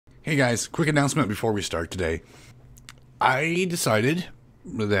Hey guys, quick announcement before we start today. I decided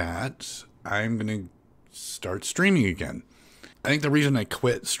that I'm going to start streaming again. I think the reason I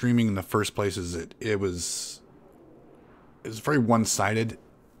quit streaming in the first place is that it was very one-sided.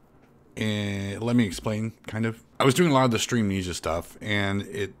 And let me explain, kind of. I was doing a lot of the Streamnesia stuff, and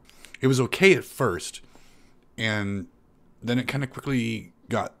it was okay at first, and then it kind of quickly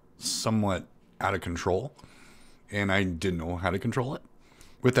got somewhat out of control, and I didn't know how to control it.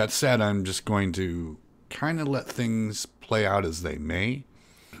 With that said, I'm just going to kind of let things play out as they may.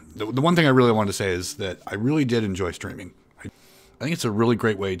 The one thing I really wanted to say is that I really did enjoy streaming. I think it's a really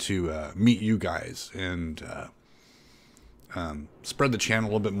great way to meet you guys and spread the channel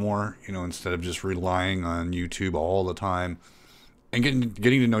a little bit more, you know, instead of just relying on YouTube all the time. And getting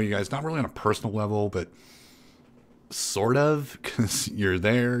to know you guys, not really on a personal level, but sort of, because you're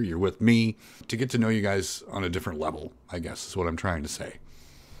there, you're with me. To get to know you guys on a different level, I guess, is what I'm trying to say.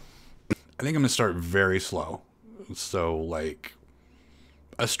 I think I'm going to start very slow. So, like,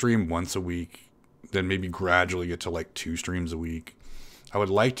 a stream once a week, then maybe gradually get to, like, 2 streams a week. I would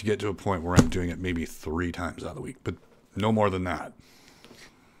like to get to a point where I'm doing it maybe 3 times out of the week, but no more than that.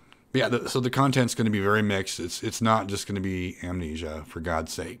 But yeah, so the content's going to be very mixed. It's not just going to be Amnesia, for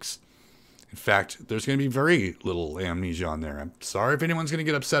God's sakes. In fact, there's going to be very little Amnesia on there. I'm sorry if anyone's going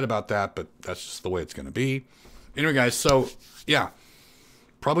to get upset about that, but that's just the way it's going to be. Anyway, guys, so, yeah.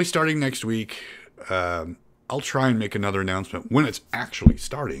 Probably starting next week. I'll try and make another announcement when it's actually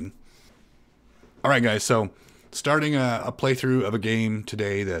starting. All right, guys, so starting a playthrough of a game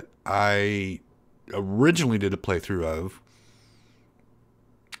today that I originally did a playthrough of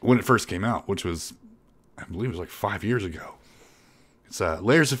when it first came out, which was, I believe it was like 5 years ago. It's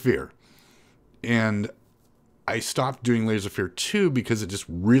Layers of Fear. And I stopped doing Layers of Fear 2 because it just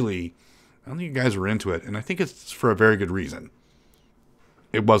really, I don't think you guys were into it, and I think it's for a very good reason.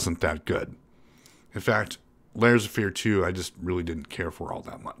 It wasn't that good. In fact, Layers of Fear 2, I just really didn't care for all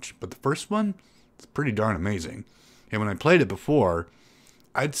that much. But the first one, it's pretty darn amazing. And when I played it before,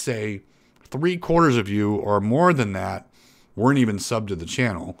 I'd say 3/4 of you, or more than that, weren't even subbed to the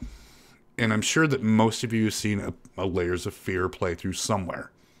channel. And I'm sure that most of you have seen a Layers of Fear playthrough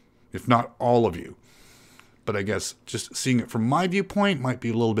somewhere. If not all of you. But I guess just seeing it from my viewpoint might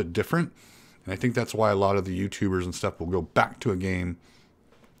be a little bit different. And I think that's why a lot of the YouTubers and stuff will go back to a game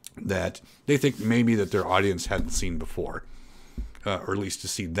that they think maybe that their audience hadn't seen before, or at least to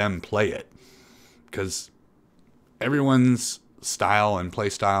see them play it, because everyone's style and play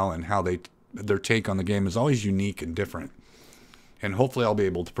style and how their take on the game is always unique and different, and hopefully I'll be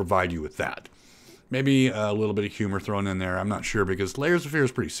able to provide you with that. Maybe a little bit of humor thrown in there, I'm not sure, because Layers of Fear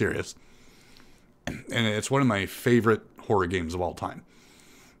is pretty serious, and it's one of my favorite horror games of all time.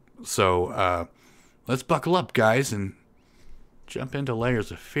 So let's buckle up, guys, and jump into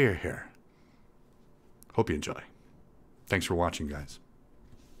Layers of Fear here. Hope you enjoy. Thanks for watching, guys.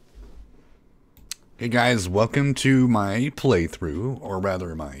 Hey guys, welcome to my playthrough, or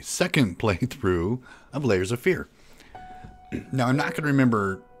rather my second playthrough of Layers of Fear. Now, I'm not going to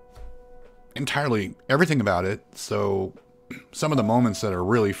remember entirely everything about it, so some of the moments that are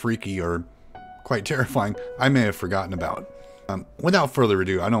really freaky or quite terrifying, I may have forgotten about. Without further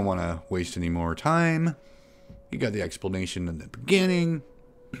ado, I don't want to waste any more time. You got the explanation in the beginning.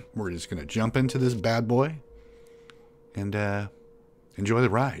 We're just going to jump into this bad boy and enjoy the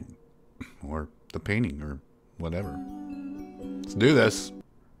ride, or the painting, or whatever. Let's do this.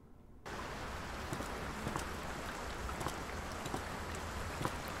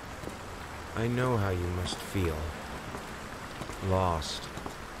 I know how you must feel. Lost.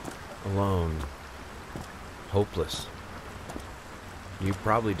 Alone. Hopeless. You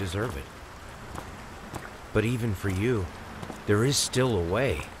probably deserve it. But even for you, there is still a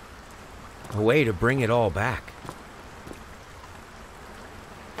way. A way to bring it all back.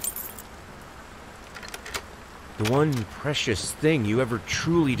 The one precious thing you ever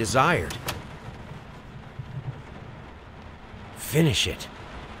truly desired. Finish it.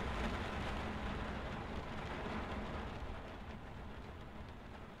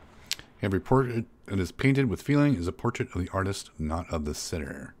 Every portrait that is painted with feeling is a portrait of the artist, not of the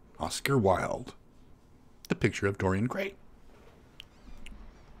sinner. Oscar Wilde. The picture of Dorian Gray.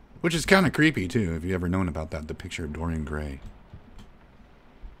 Which is kind of creepy, too, if you've ever known about that, the picture of Dorian Gray.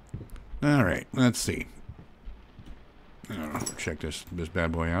 Alright, let's see. Check this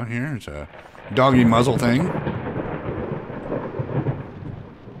bad boy out here. It's a doggy muzzle thing.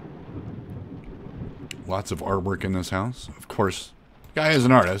 Lots of artwork in this house. Of course, the guy is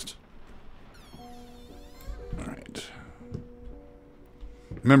an artist. Alright.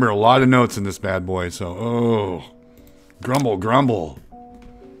 Remember, a lot of notes in this bad boy, so, oh. Grumble, grumble.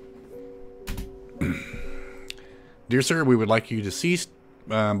 Dear sir, we would like you to cease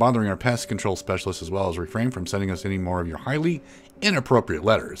bothering our pest control specialist as well as refrain from sending us any more of your highly inappropriate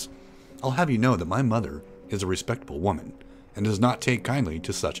letters. I'll have you know that my mother is a respectable woman and does not take kindly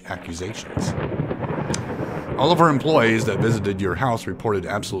to such accusations. All of our employees that visited your house reported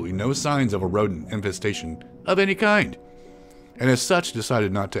absolutely no signs of a rodent infestation of any kind, and as such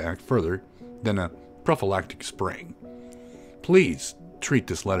decided not to act further than a prophylactic spraying. Please treat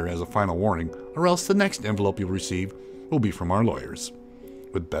this letter as a final warning, or else the next envelope you'll receive will be from our lawyers.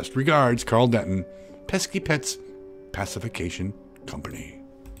 With best regards, Carl Denton, Pesky Pets Pacification Company.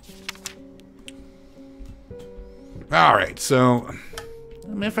 Alright, so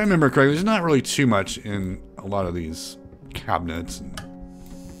if I remember correctly, there's not really too much in a lot of these cabinets. And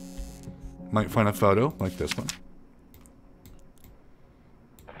might find a photo like this one.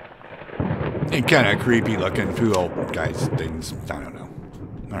 And kind of creepy looking few old guys things. I don't know.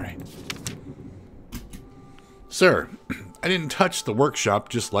 Alright. Sir, I didn't touch the workshop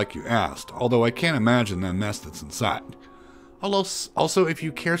just like you asked, although I can't imagine the mess that's inside. Also, if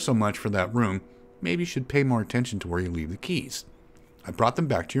you care so much for that room, maybe you should pay more attention to where you leave the keys. I brought them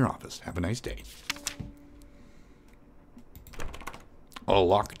back to your office. Have a nice day. Oh,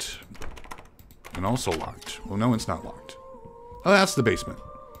 locked. And also locked. Well, no, it's not locked. Oh, that's the basement.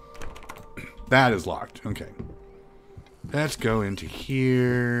 That is locked. Okay. Let's go into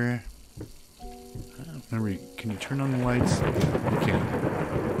here. I don't remember. Can you turn on the lights? Yeah, you can.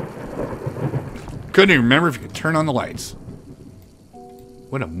 Couldn't even remember if you could turn on the lights.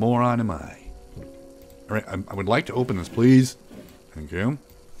 What a moron am I. Alright, I would like to open this, please. Thank you.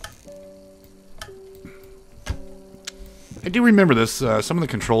 I do remember this, some of the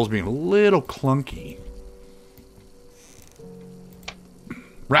controls being a little clunky.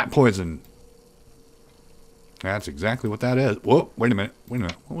 Rat poison. That's exactly what that is. Whoa, wait a minute. Wait a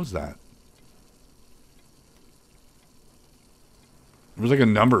minute. What was that? There was like a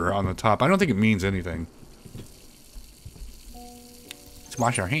number on the top. I don't think it means anything. Let's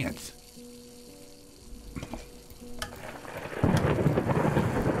wash our hands.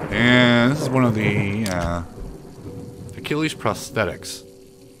 And this is one of the Achilles prosthetics.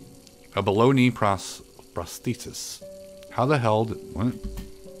 A below-knee prosthesis. How the hell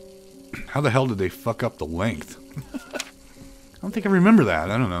did they fuck up the length? I don't think I remember that.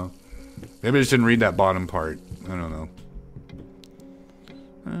 I don't know. Maybe I just didn't read that bottom part. I don't know.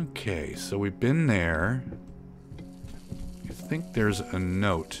 Okay, so we've been there. I think there's a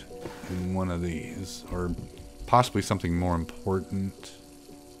note in one of these, or possibly something more important.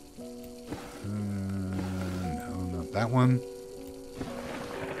 No, not that one.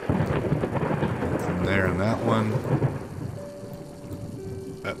 Nothing there in that one.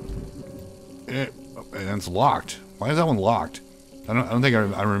 And it's locked. Why is that one locked? I don't think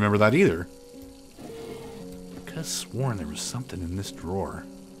I remember that either. I could have sworn there was something in this drawer.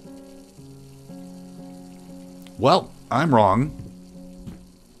 Well, I'm wrong.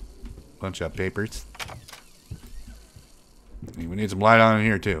 Bunch of papers. We need some light on in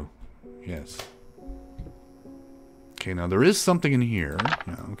here too. Yes. Okay, now there is something in here.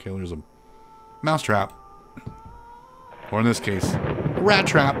 Yeah, okay, there's a mouse trap. Or in this case, a rat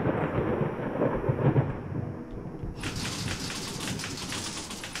trap.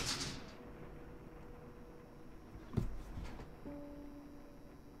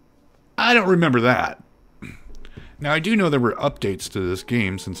 I don't remember that. Now, I do know there were updates to this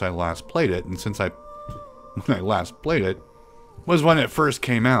game since I last played it, and when I last played it was when it first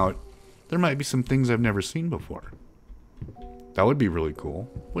came out. There might be some things I've never seen before. That would be really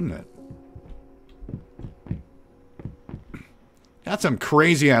cool, wouldn't it? Got some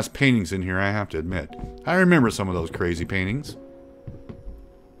crazy-ass paintings in here, I have to admit. I remember some of those crazy paintings.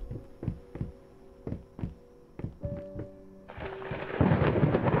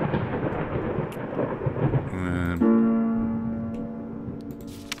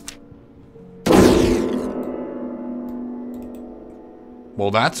 Well,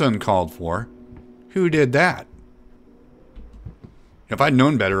 that's uncalled for. Who did that? If I'd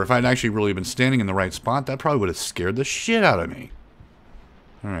known better, if I'd actually really been standing in the right spot, that probably would have scared the shit out of me.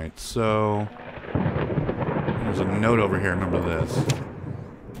 Alright, so... there's a note over here, remember this.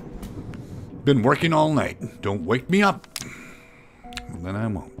 Been working all night. Don't wake me up. Well, then I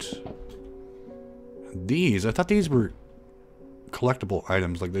won't. These, I thought these were collectible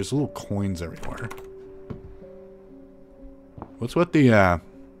items. Like, there's little coins everywhere. What's with the,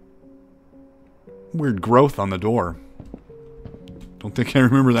 weird growth on the door? Don't think I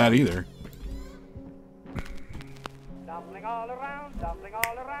remember that either. Stumbling all around, stumbling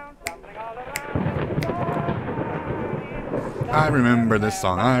all around, stumbling all I remember this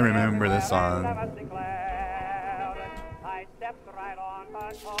song. I remember this song.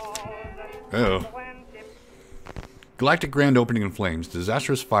 Oh. Galactic grand opening in flames.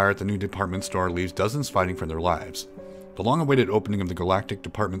 Disastrous fire at the new department store leaves dozens fighting for their lives. The long-awaited opening of the Galactic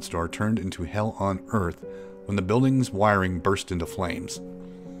department store turned into hell on Earth when the building's wiring burst into flames.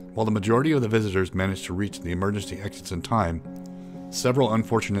 While the majority of the visitors managed to reach the emergency exits in time, several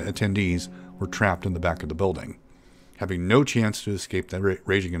unfortunate attendees were trapped in the back of the building. Having no chance to escape the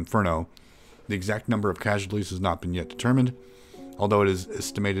raging inferno, the exact number of casualties has not been yet determined, although it is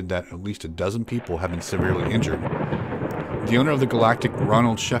estimated that at least a dozen people have been severely injured. The owner of the Galactic,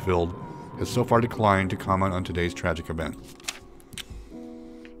 Ronald Sheffield, has so far declined to comment on today's tragic event.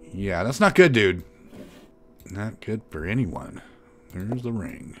 Yeah, that's not good, dude. Not good for anyone. There's the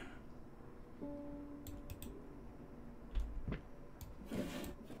ring.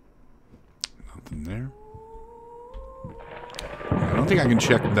 Nothing there. I don't think I can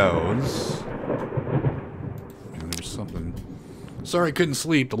check those. Yeah, there's something. Sorry I couldn't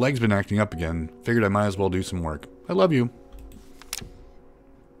sleep. The leg's been acting up again. Figured I might as well do some work. I love you.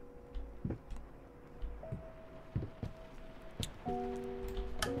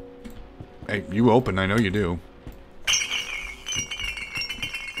 Hey, you open. I know you do.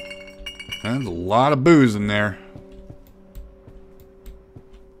 There's a lot of booze in there.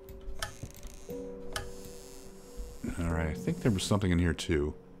 Alright, I think there was something in here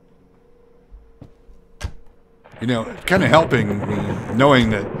too. You know, it's kind of helping me knowing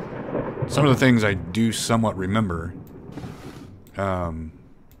that some of the things I do somewhat remember. And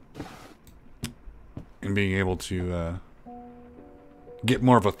being able to get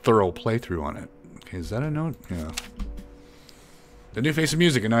more of a thorough playthrough on it. Okay, is that a note? Yeah. The new face of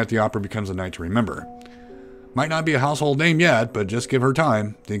music at Night at the Opera becomes a night to remember. Might not be a household name yet, but just give her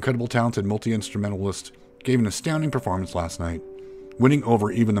time. The incredible talented multi-instrumentalist gave an astounding performance last night, winning over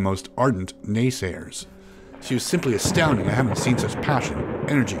even the most ardent naysayers. She was simply astounding. I haven't seen such passion,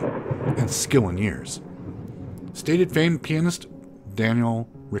 energy, and skill in years. Stated famed pianist Daniel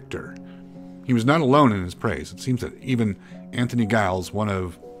Richter. He was not alone in his praise. It seems that even Anthony Giles, one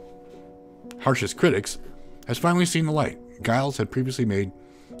of harshest critics, has finally seen the light. Giles had previously made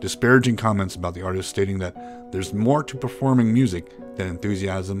disparaging comments about the artist, stating that there's more to performing music than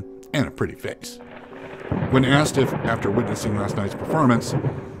enthusiasm and a pretty face. When asked if, after witnessing last night's performance,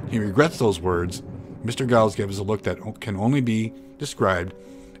 he regrets those words, Mr. Giles gave us a look that can only be described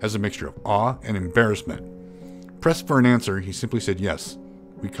as a mixture of awe and embarrassment. Pressed for an answer, he simply said, "Yes,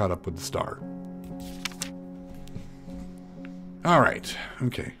 we caught up with the star." All right,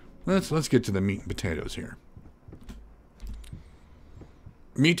 okay. Let's get to the meat and potatoes here.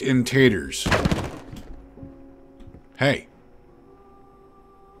 Meat and taters. Hey.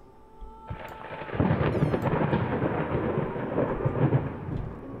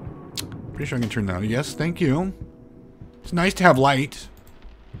 Pretty sure I can turn that on. Yes, thank you. It's nice to have light.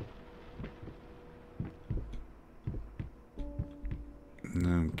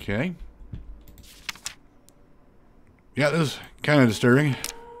 Okay. Yeah, this is kind of disturbing.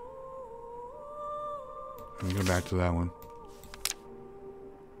 Let me go back to that one.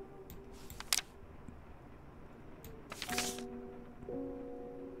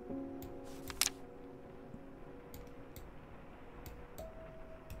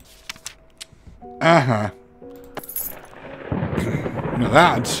 Uh-huh. Now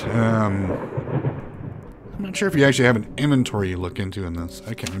that, I'm not sure if you actually have an inventory you look into in this.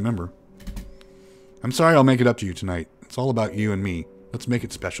 I can't remember. I'm sorry, I'll make it up to you tonight. It's all about you and me. Let's make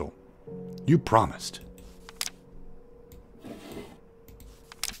it special. You promised.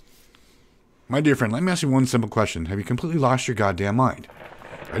 My dear friend, let me ask you one simple question. Have you completely lost your goddamn mind?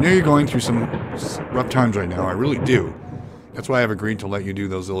 I know you're going through some rough times right now. I really do. That's why I've agreed to let you do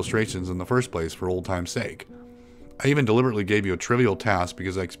those illustrations in the first place, for old time's sake. I even deliberately gave you a trivial task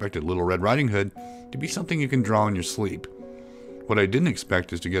because I expected Little Red Riding Hood to be something you can draw in your sleep. What I didn't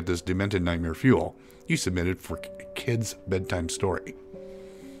expect is to get this demented nightmare fuel you submitted for a kid's bedtime story.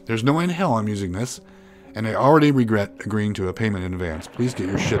 There's no way in hell I'm using this, and I already regret agreeing to a payment in advance. Please get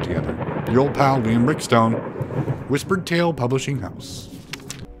your shit together. Your old pal, Liam Brickstone, Whispered Tale Publishing House.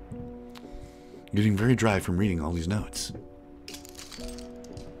 Getting very dry from reading all these notes.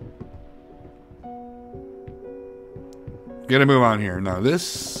 Gotta move on here. Now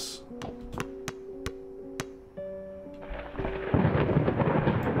this...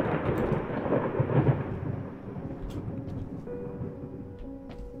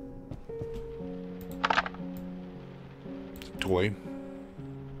 toy.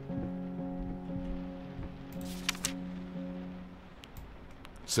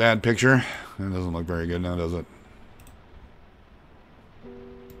 Sad picture. That doesn't look very good now, does it?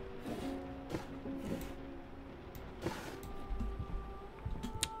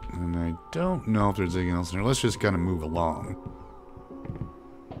 don't know if there's anything else in here. Let's just kind of move along.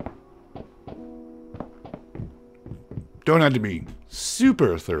 Don't have to be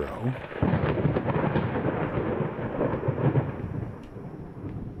super thorough.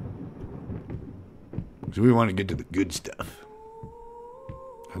 So we want to get to the good stuff.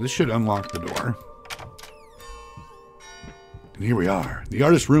 Now this should unlock the door. And here we are. The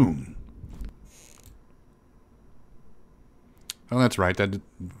artist's room. Oh, that's right. That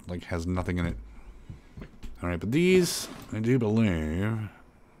like has nothing in it. Alright, but these, I do believe,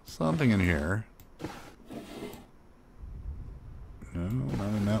 something in here. No, not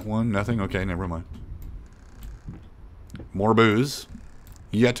in that one. Nothing. Okay, never mind. More booze.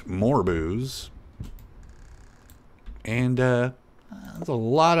 Yet more booze. And, there's a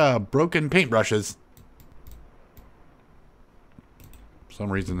lot of broken paintbrushes. For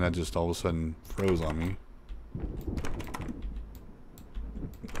some reason, that just all of a sudden froze on me.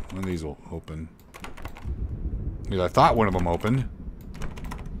 One of these will open. Because I thought one of them opened.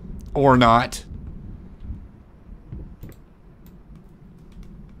 Or not.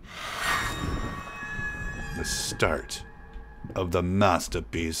 The start of the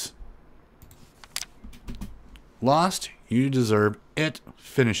masterpiece. Lost, you deserve it.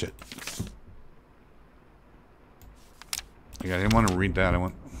 Finish it. I didn't want to read that. I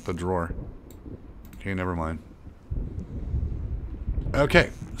want the drawer. Okay, never mind. Okay,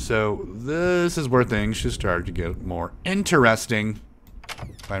 so this is where things should start to get more interesting.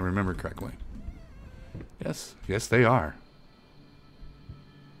 If I remember correctly. Yes, yes they are.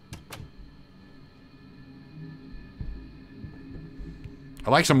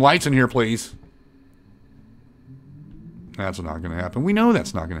 I'd like some lights in here, please. That's not going to happen. We know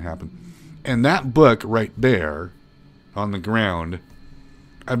that's not going to happen. And that book right there on the ground,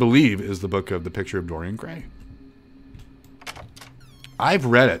 I believe, is the book of The Picture of Dorian Gray. I've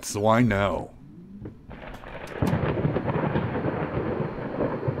read it, so I know.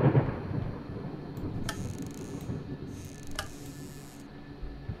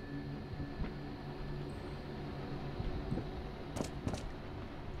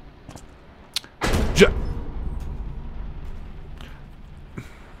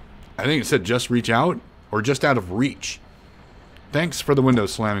 I think it said just reach out or just out of reach. Thanks for the window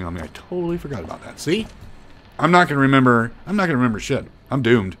slamming on me. I totally forgot about that. See? I'm not going to remember. I'm not going to remember shit. I'm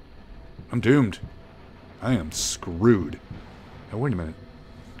doomed. I'm doomed. I am screwed. Now, wait a minute.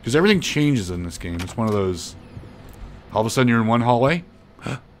 Because everything changes in this game. It's one of those... All of a sudden you're in one hallway.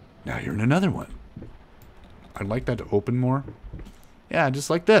 Now you're in another one. I'd like that to open more. Yeah,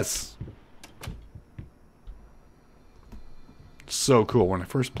 just like this. So cool. When I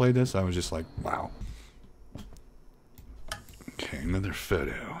first played this, I was just like, wow. Okay, another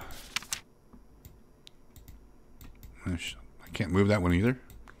photo. I can't move that one either.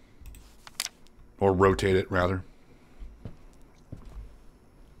 Or rotate it, rather.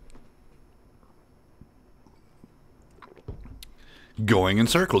 Going in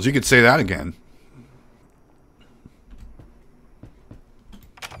circles. You could say that again.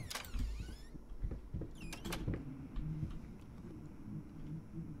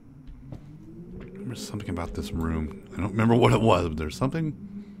 There's something about this room. I don't remember what it was, but there's something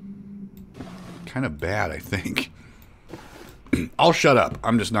kind of bad, I think. I'll shut up.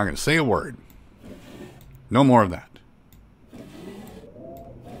 I'm just not going to say a word. No more of that.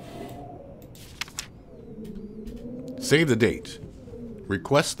 Save the date.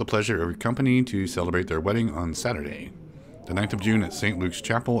 Request the pleasure of your company to celebrate their wedding on Saturday, the 9th of June at St. Luke's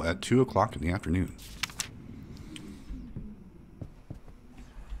Chapel at 2 o'clock in the afternoon.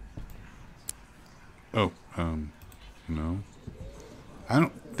 Oh, no. I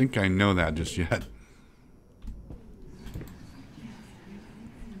don't think I know that just yet.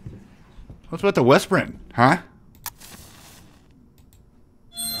 What's about the Westbrand, huh?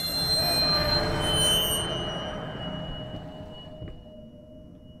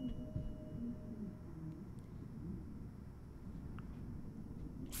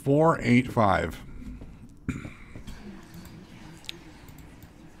 $485.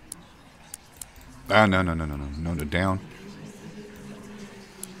 No, down.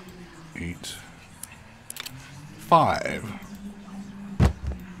 8, 5.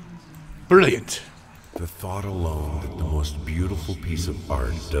 Brilliant. The thought alone that the most beautiful piece of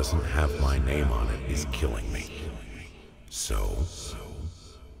art doesn't have my name on it is killing me. So,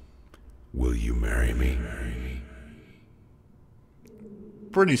 will you marry me?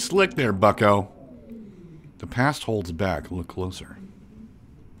 Pretty slick there, bucko. The past holds back. Look closer.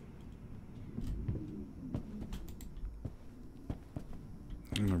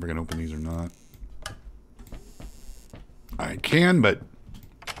 I'm never going to open these or not. I can, but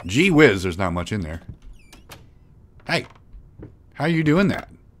Gee whiz, there's not much in there. Hey, how are you doing that?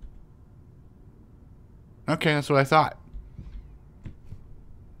 Okay, that's what I thought.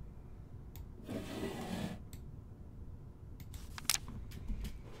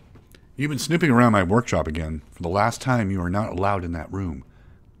 You've been snooping around my workshop again. For the last time, you are not allowed in that room.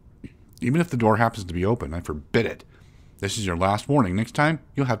 Even if the door happens to be open, I forbid it. This is your last warning. Next time,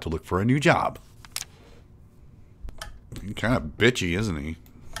 you'll have to look for a new job. He's kind of bitchy, isn't he?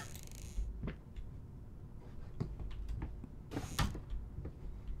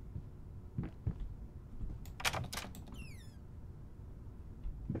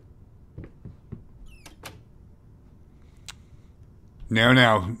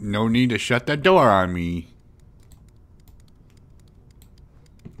 Now, no need to shut that door on me.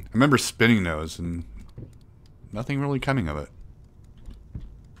 I remember spinning those and nothing really coming of it.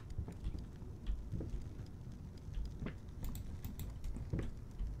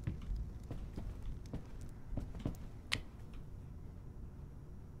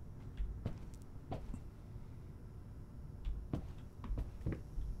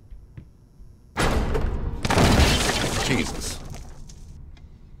 Jesus.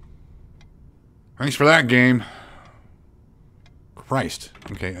 Thanks for that, game. Christ.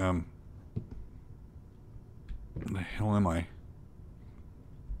 Okay, where the hell am I?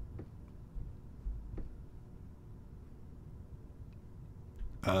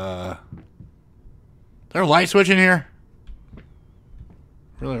 Is there a light switch in here?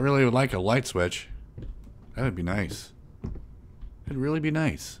 Really would like a light switch. That would be nice. It'd really be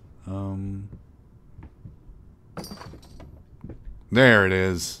nice. There it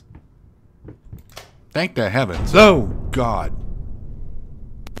is. Thank the heavens. Oh, God.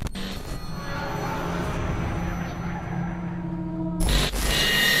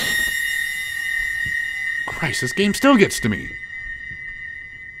 Christ, this game still gets to me.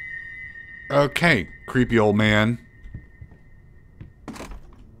 Okay, creepy old man.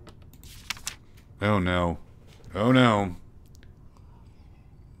 Oh, no. Oh, no.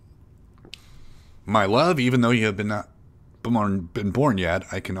 My love, even though you have been born yet,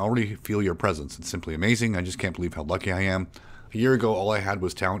 I can already feel your presence. It's simply amazing. I just can't believe how lucky I am. A year ago, all I had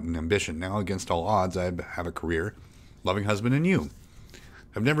was talent and ambition. Now, against all odds, I have a career, loving husband, and you.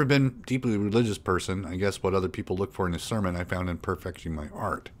 I've never been a deeply religious person. I guess what other people look for in a sermon, I found in perfecting my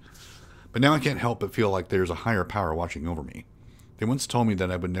art. But now I can't help but feel like there's a higher power watching over me. They once told me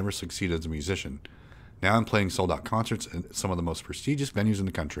that I would never succeed as a musician. Now I'm playing sold-out concerts at some of the most prestigious venues in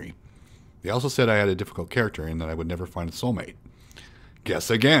the country. They also said I had a difficult character and that I would never find a soulmate. Guess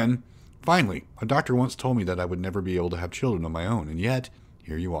again. Finally, a doctor once told me that I would never be able to have children of my own, and yet,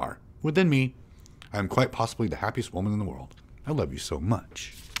 here you are. Within me, I am quite possibly the happiest woman in the world. I love you so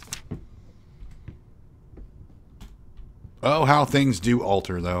much. Oh, how things do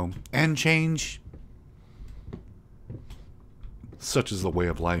alter, though, and change. Such is the way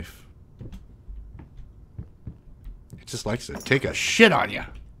of life. It just likes to take a shit on you.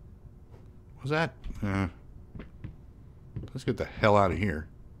 What was that? Let's get the hell out of here.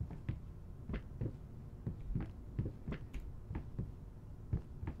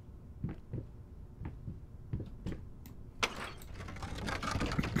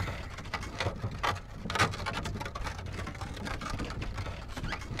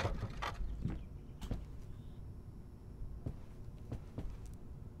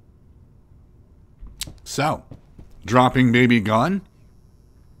 So, dropping baby gone.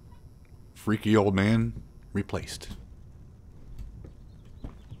 Freaky old man replaced.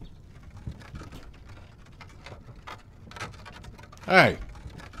 Hey.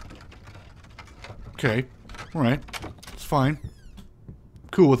 Okay. Alright. It's fine.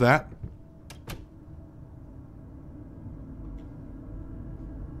 Cool with that.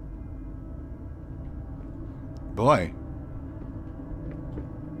 Boy.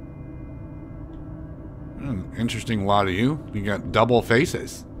 Interesting lot of you. You got double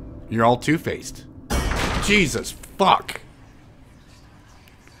faces. You're all two-faced. Jesus fuck.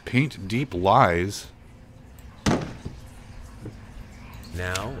 Paint deep lies.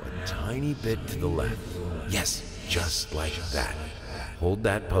 Now, a tiny bit to the left. Yes, just like that. Hold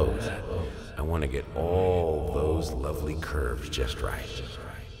that pose. I want to get all those lovely curves just right.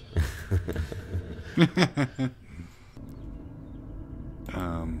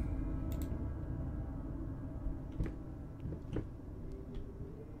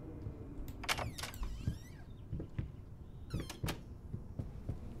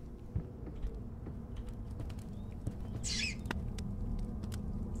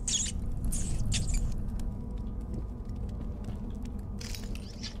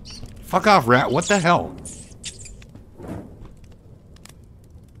 Fuck off, rat. What the hell?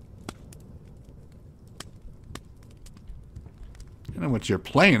 what you're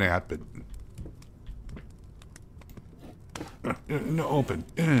playing at, but... no, open.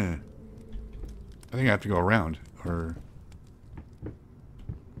 I think I have to go around, or...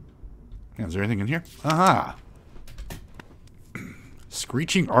 Yeah, is there anything in here? Aha!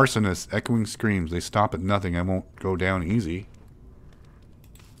 Screeching arsonists, echoing screams. They stop at nothing. I won't go down easy.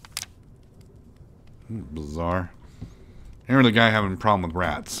 Bizarre. Remember the guy having a problem with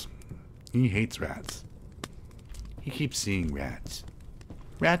rats. He hates rats. He keeps seeing rats.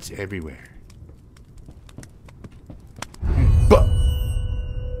 Rats everywhere.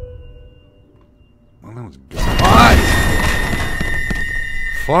 Well, that was good.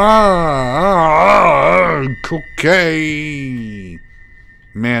 Fuck! Okay.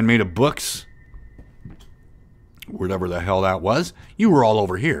 Man made of books. Whatever the hell that was. You were all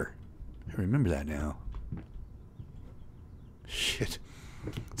over here. I remember that now. Shit.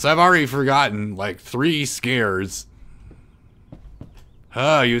 So I've already forgotten like 3 scares.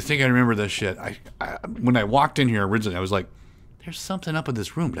 You would think I remember this shit. When I walked in here originally, I was like, there's something up in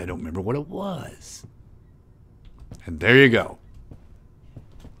this room, but I don't remember what it was. And there you go.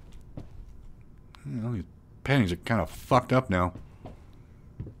 You know, these paintings are kind of fucked up now.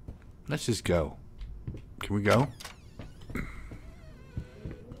 Let's just go. Can we go?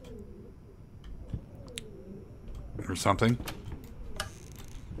 Or something?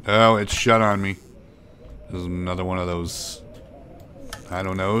 Oh, it's shut on me. This is another one of those... I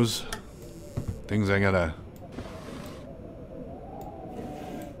don't knows. Things I gotta...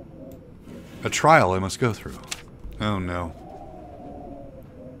 A trial I must go through. Oh no.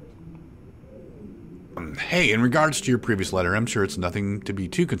 Hey, in regards to your previous letter, I'm sure it's nothing to be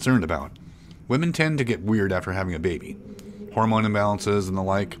too concerned about. Women tend to get weird after having a baby. Hormone imbalances and the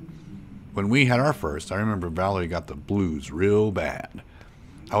like. When we had our first, I remember Valerie got the blues real bad.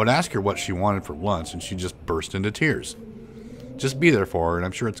 I would ask her what she wanted for lunch and she'd just burst into tears. Just be there for her and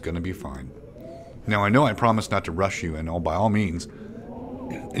I'm sure it's going to be fine. Now I know I promised not to rush you and by all means,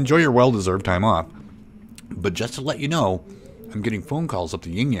 enjoy your well-deserved time off. But just to let you know, I'm getting phone calls up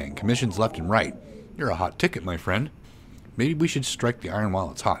the yin-yang, commissions left and right. You're a hot ticket, my friend. Maybe we should strike the iron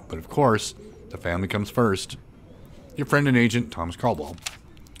while it's hot, but of course, the family comes first. Your friend and agent, Thomas Caldwell.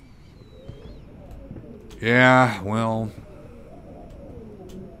 Yeah, well...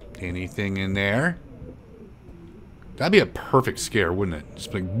 Anything in there? That'd be a perfect scare, wouldn't it?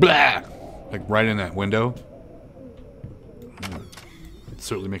 Just like, blah! Like right in that window. It'd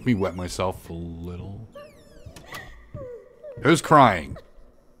certainly make me wet myself a little. Who's crying?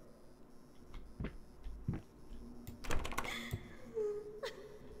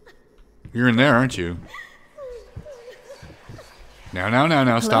 You're in there, aren't you?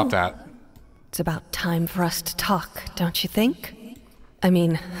 No, stop that. It's about time for us to talk, don't you think? I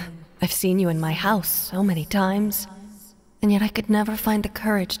mean, I've seen you in my house so many times, and yet I could never find the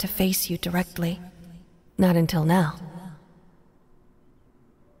courage to face you directly. Not until now.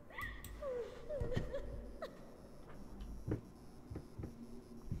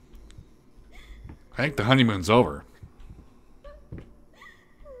 I think the honeymoon's over.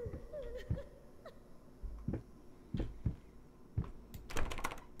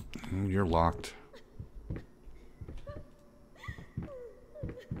 You're locked.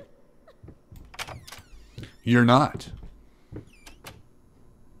 You're not.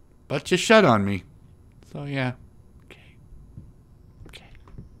 But you shut on me. So yeah. Okay. Okay.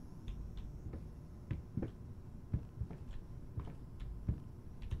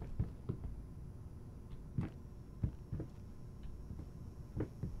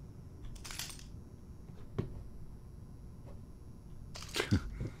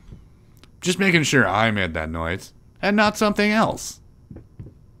 Just making sure I made that noise and not something else.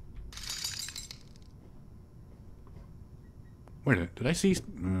 Wait a minute, did I see...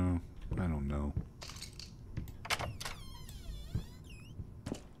 No, I don't know.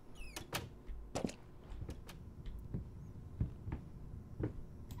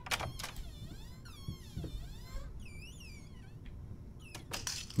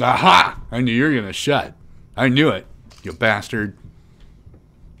 Aha! I knew you were gonna shut. I knew it, you bastard.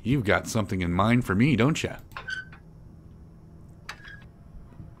 You've got something in mind for me, don't you?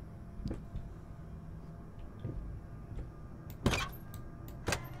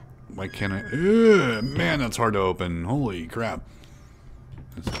 Why can't I... Ugh, man, that's hard to open. Holy crap.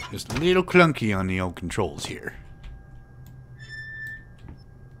 It's just a little clunky on the old controls here.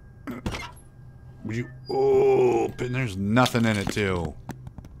 Would you... Oh, and there's nothing in it, too.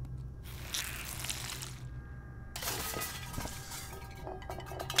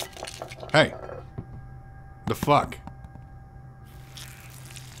 Hey. The fuck?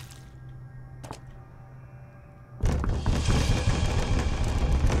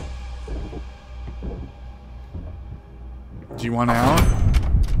 Do you want out?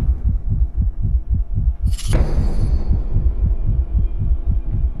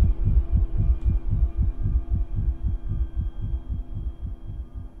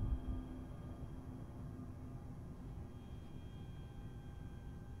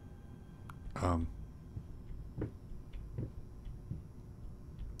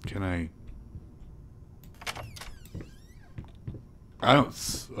 Can I don't,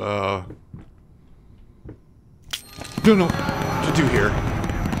 don't know what to do here.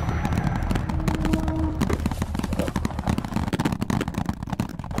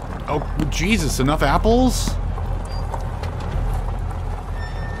 Oh, Jesus, enough apples?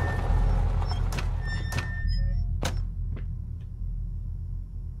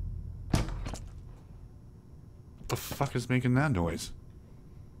 What the fuck is making that noise?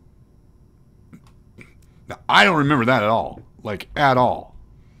 Now, I don't remember that at all. Like, at all.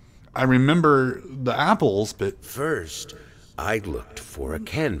 I remember the apples, but... First, I looked for a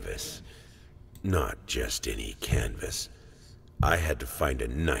canvas. Not just any canvas. I had to find a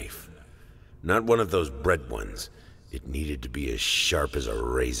knife. Not one of those bread ones. It needed to be as sharp as a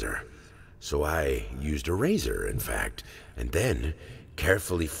razor. So I used a razor, in fact, and then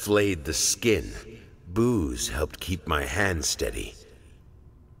carefully flayed the skin. Booze helped keep my hand steady.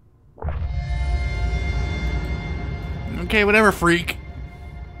 Okay, whatever, freak.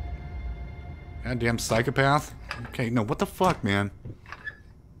 Goddamn psychopath. Okay, no, what the fuck, man?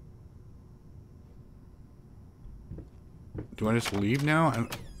 Do I just leave now? I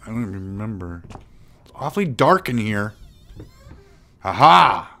don't even remember. It's awfully dark in here.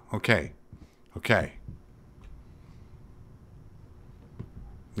 Haha! Okay. Okay.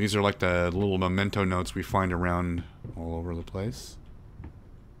 These are like the little memento notes we find around all over the place.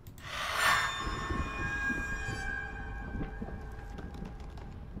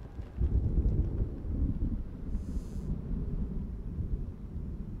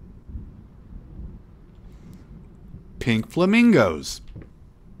 Pink flamingos.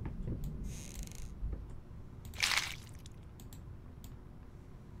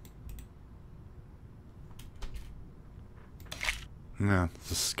 Yeah, it's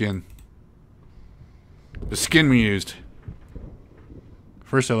the skin. The skin we used.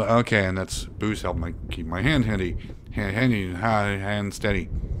 First, okay, and that's booze help my keep my hand handy, hand steady.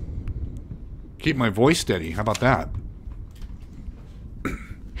 Keep my voice steady. How about that?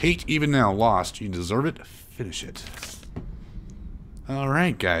 Hate even now, lost. You deserve it. Finish it.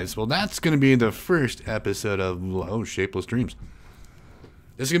 Alright, guys. Well, that's going to be the first episode of... Oh, Shapeless Dreams.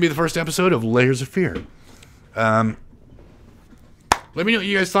 This is going to be the first episode of Layers of Fear. Let me know what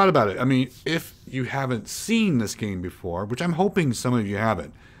you guys thought about it. I mean, if you haven't seen this game before, which I'm hoping some of you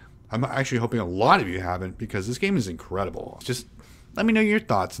haven't. I'm actually hoping a lot of you haven't, because this game is incredible. Just let me know your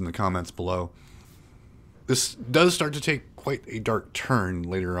thoughts in the comments below. This does start to take quite a dark turn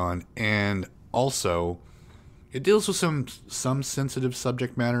later on, and also... it deals with some sensitive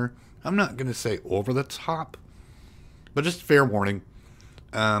subject matter. I'm not going to say over the top, but just fair warning.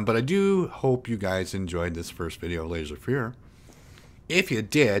 But I do hope you guys enjoyed this first video of Layers of Fear. If you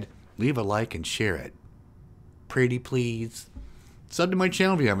did, leave a like and share it. Pretty please. Sub to my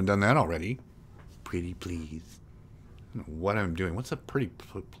channel if you haven't done that already. Pretty please. I don't know what I'm doing. What's a pretty...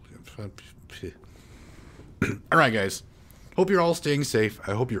 Alright, guys. Hope you're all staying safe.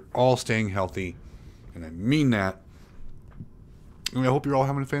 I hope you're all staying healthy. And I mean that. And I hope you're all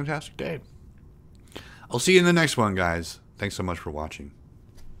having a fantastic day. I'll see you in the next one, guys. Thanks so much for watching.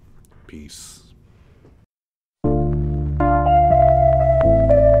 Peace.